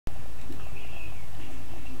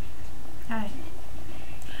Hi.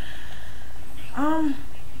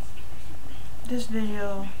 This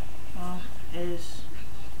video, well,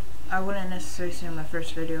 I wouldn't necessarily say my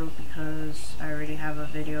first video because I already have a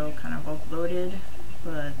video kind of uploaded,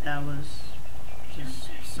 but that was just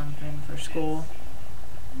something for school.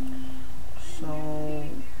 So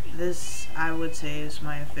this, I would say, is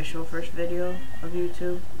my official first video of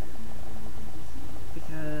YouTube,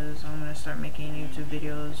 because I'm gonna start making YouTube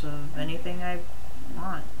videos of anything I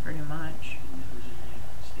want, pretty much.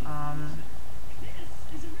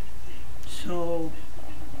 So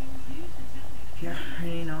if you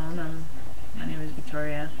already know, my name is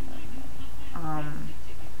Victoria. I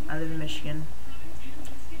live in Michigan,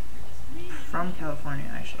 from California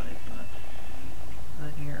actually, but I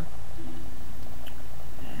live here.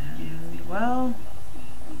 And well,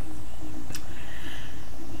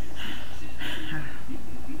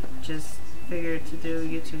 just figured to do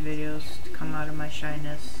YouTube videos to come out of my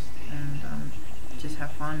shyness and just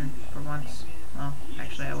have fun for once. Well,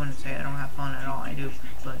 actually, I wouldn't say I don't have fun at all. I do,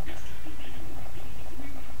 but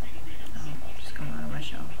just come out of my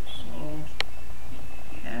shell. So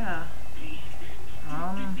yeah,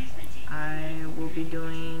 I will be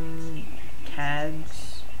doing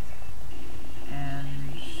tags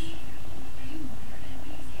and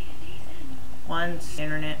once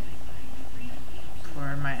internet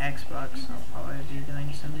for my Xbox. I'll probably be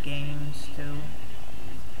doing some games too.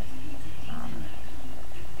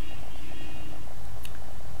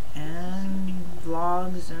 And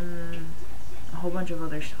vlogs and a whole bunch of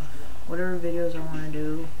other stuff. Whatever videos I want to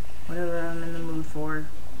do, whatever I'm in the mood for,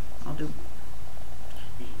 I'll do.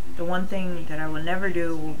 The one thing that I will never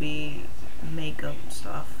do will be makeup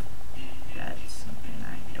stuff. That's something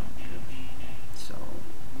I don't do. So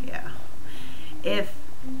yeah, if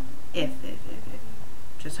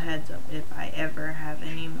just a heads up, if I ever have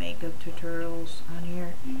any makeup tutorials on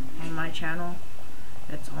here on my channel,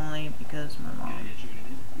 that's only because my mom.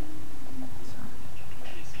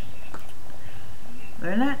 Other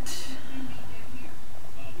than that, it's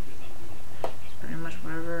pretty much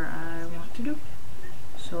whatever I want to do.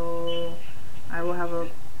 So I will have a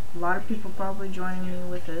lot of people probably joining me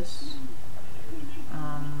with this.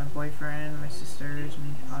 My boyfriend, my sisters,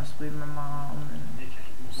 and possibly my mom, and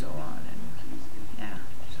so on. And yeah,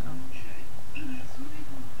 so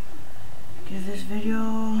give this video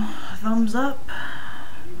a thumbs up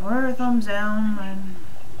or a thumbs down. I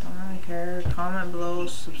don't really care. Comment below,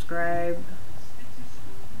 subscribe.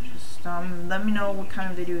 Let me know what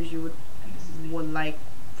kind of videos you would like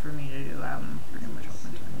for me to do. I'm pretty much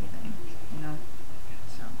open to anything, you know.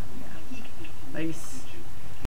 So yeah, peace.